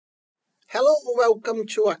Hello, welcome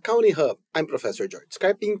to Accounting Hub. I'm Professor George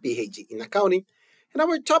Scarpin, PhD in Accounting, and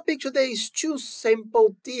our topic today is choose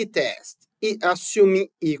sample t-test, assuming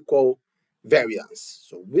equal variance.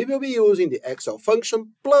 So we will be using the Excel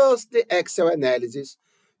function plus the Excel Analysis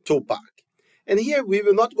Toolpak. And here we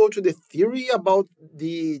will not go to the theory about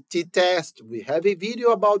the t-test. We have a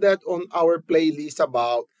video about that on our playlist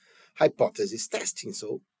about hypothesis testing.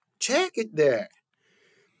 So check it there.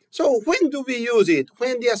 So when do we use it?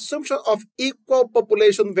 When the assumption of equal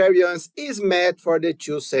population variance is met for the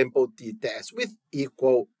two sample t-tests with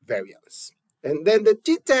equal variance. And then the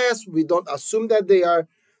t-tests, we don't assume that they are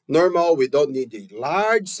normal. We don't need a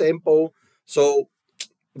large sample. So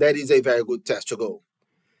that is a very good test to go.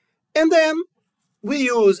 And then we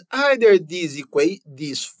use either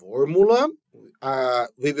this formula,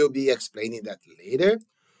 we will be explaining that later,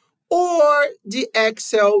 or the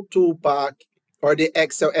Excel Toolpak or the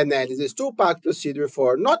Excel Analysis Toolpak procedure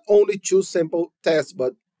for not only two sample tests,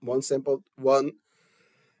 but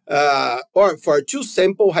or for two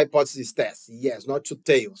sample hypothesis tests. Yes, not two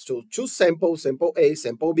tails. So two samples, sample A,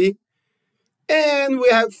 sample B. And we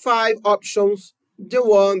have 5 options. The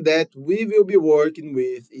one that we will be working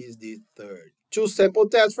with is the third. Two sample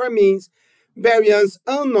tests for means variance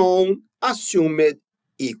unknown, assumed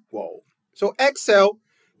equal. So Excel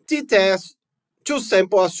t-test, two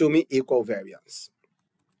sample assuming equal variance.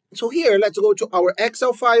 So here, let's go to our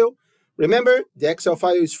Excel file. Remember, the Excel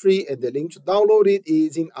file is free and the link to download it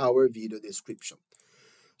is in our video description.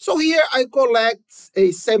 So here I collect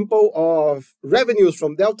a sample of revenues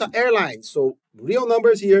from Delta Airlines. So real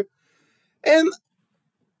numbers here. And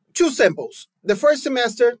two samples, the first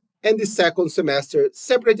semester and the second semester,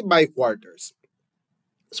 separated by quarters.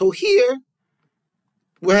 So here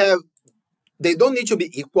we have, they don't need to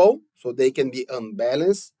be equal, so they can be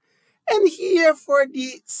unbalanced. And here for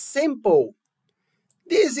the sample,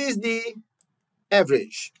 this is the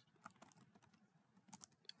average.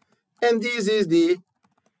 And this is the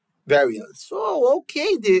variance. So,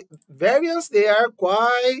 okay, the variance, they are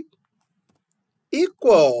quite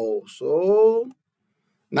equal. So,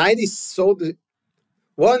 the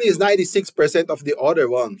one is 96% of the other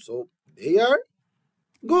one. So, they are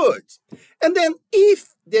good. And then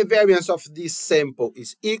if the variance of this sample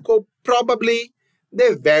is equal, probably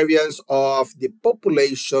the variance of the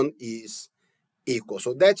population is equal.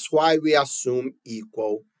 So that's why we assume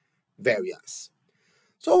equal variance.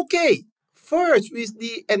 So, okay, first with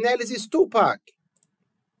the Analysis Toolpak.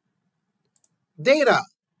 Data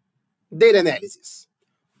analysis.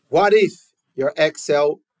 What if your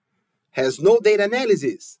Excel has no data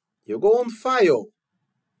analysis? You go on File,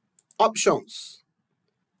 Options,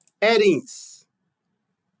 Add-ins,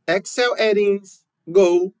 Excel Add-ins,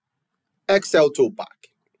 go Excel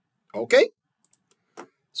Toolpak. Okay?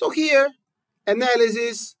 So here,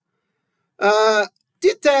 analysis,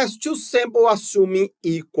 t-test, two sample assuming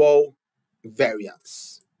equal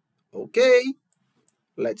variance. Okay?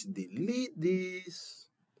 Let's delete this.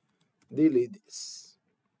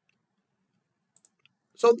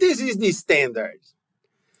 So this is the standard.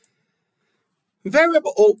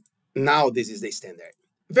 Variable, now this is the standard.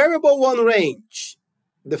 Variable 1 range,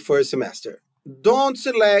 the first semester. Don't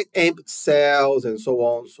select empty cells and so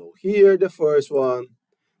on. So here, the first one.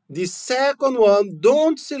 The second one,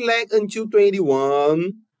 don't select until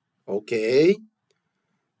 21. Okay.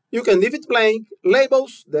 You can leave it blank.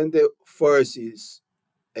 Labels, then the first is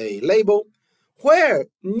a label. Where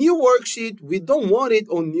new worksheet, we don't want it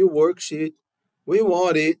on new worksheet. We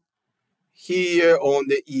want it here on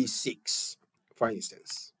the E6, for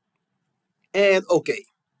instance. And okay.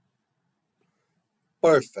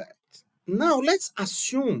 Perfect. Now let's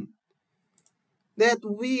assume that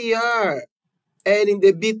we are adding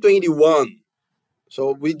the B21.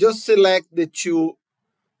 So we just select the two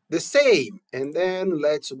the same. And then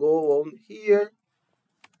let's go on here.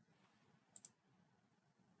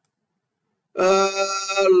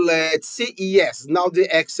 Let's see. Yes, now the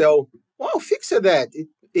Excel. Well, fix that.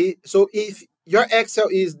 So if your Excel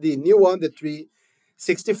is the new one, the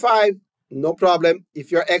 365, no problem. If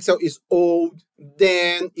your Excel is old,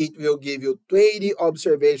 then it will give you 20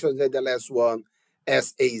 observations and the last one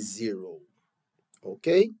as a 0.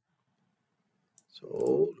 Okay?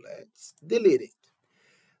 So let's delete it.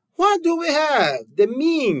 What do we have? The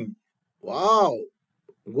mean. Wow.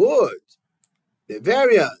 Good. The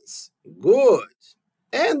variance. Good.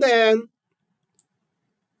 And then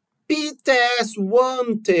p-test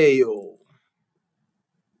 1 tail.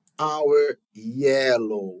 Our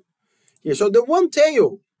yellow. Here, so the 1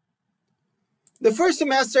 tail. The first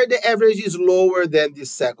semester, the average is lower than the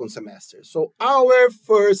second semester. So our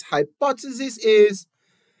first hypothesis is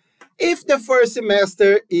if the first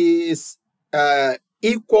semester is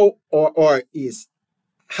equal or is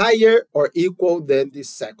higher or equal than the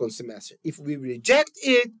second semester. If we reject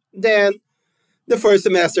it, then the first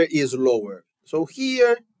semester is lower. So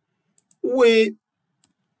here we,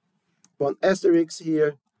 one asterisk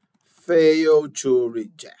here, fail to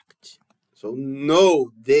reject. So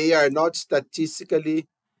no, they are not statistically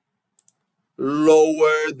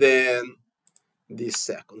lower than the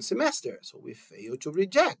second semester. So we fail to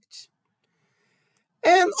reject.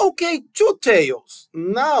 And okay, two tails.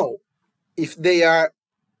 Now, if they are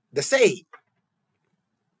the same.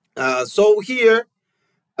 So here,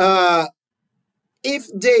 if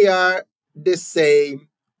they are the same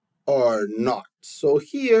or not. So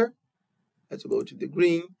here, let's go to the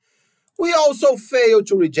green. We also fail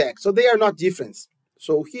to reject. So they are not different.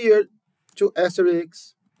 So here, two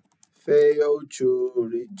asterisks, fail to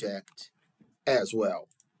reject as well.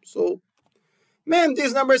 So, man,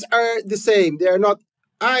 these numbers are the same. They are not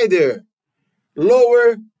either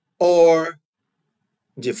lower or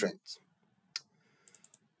different.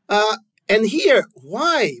 And here,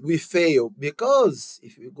 why we fail? Because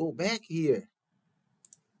if we go back here,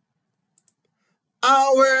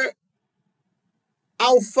 our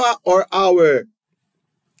alpha or our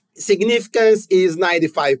significance is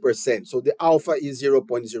 95%. So the alpha is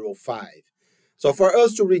 0.05. So for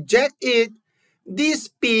us to reject it, this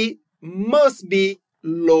P must be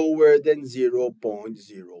lower than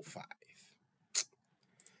 0.05.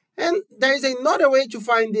 And there is another way to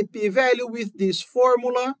find the p-value with this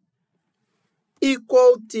formula.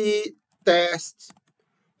 Equal t-test.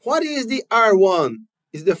 What is the R1?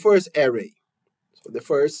 Is the first array. So the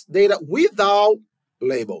first data without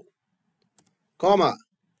label, comma,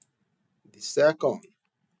 the second,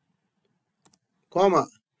 comma,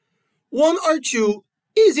 1 or 2.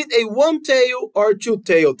 Is it a one-tail or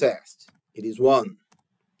two-tail test? It is 1.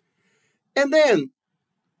 And then,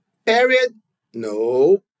 period,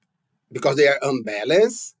 no, because they are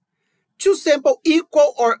unbalanced. Two sample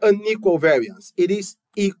equal or unequal variance. It is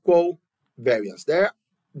equal variance. There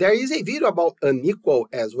is a video about unequal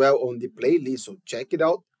as well on the playlist, so check it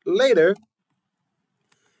out later.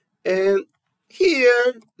 And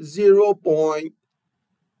here,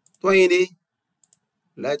 0.20.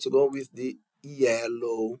 Let's go with the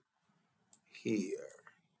yellow here.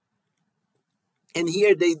 And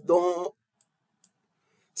here they don't,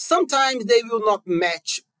 sometimes they will not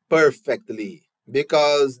match perfectly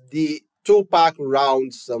because the Toolpak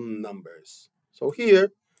rounds some numbers. So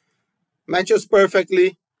here, matches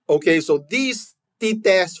perfectly. Okay, so this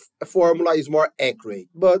t-test formula is more accurate,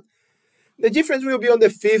 but the difference will be on the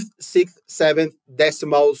 5th, 6th, 7th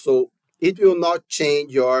decimal, so it will not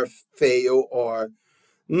change your fail or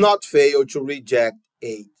not fail to reject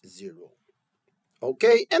 8, 0.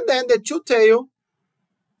 Okay, and then the two-tail,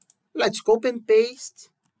 let's copy and paste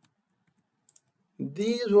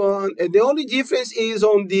this one, and the only difference is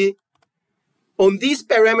on this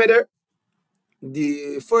parameter,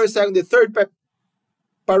 the first, second, the third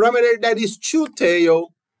parameter, that is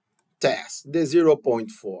two-tail test, the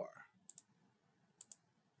 0.4.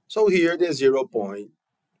 So here the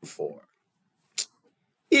 0.4.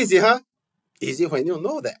 Easy, huh? Easy when you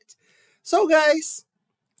know that. So guys,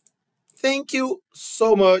 thank you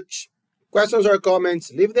so much. Questions or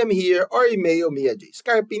comments, leave them here or email me at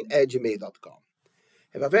jscarpin@gmail.com.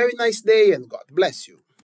 Have a very nice day and God bless you.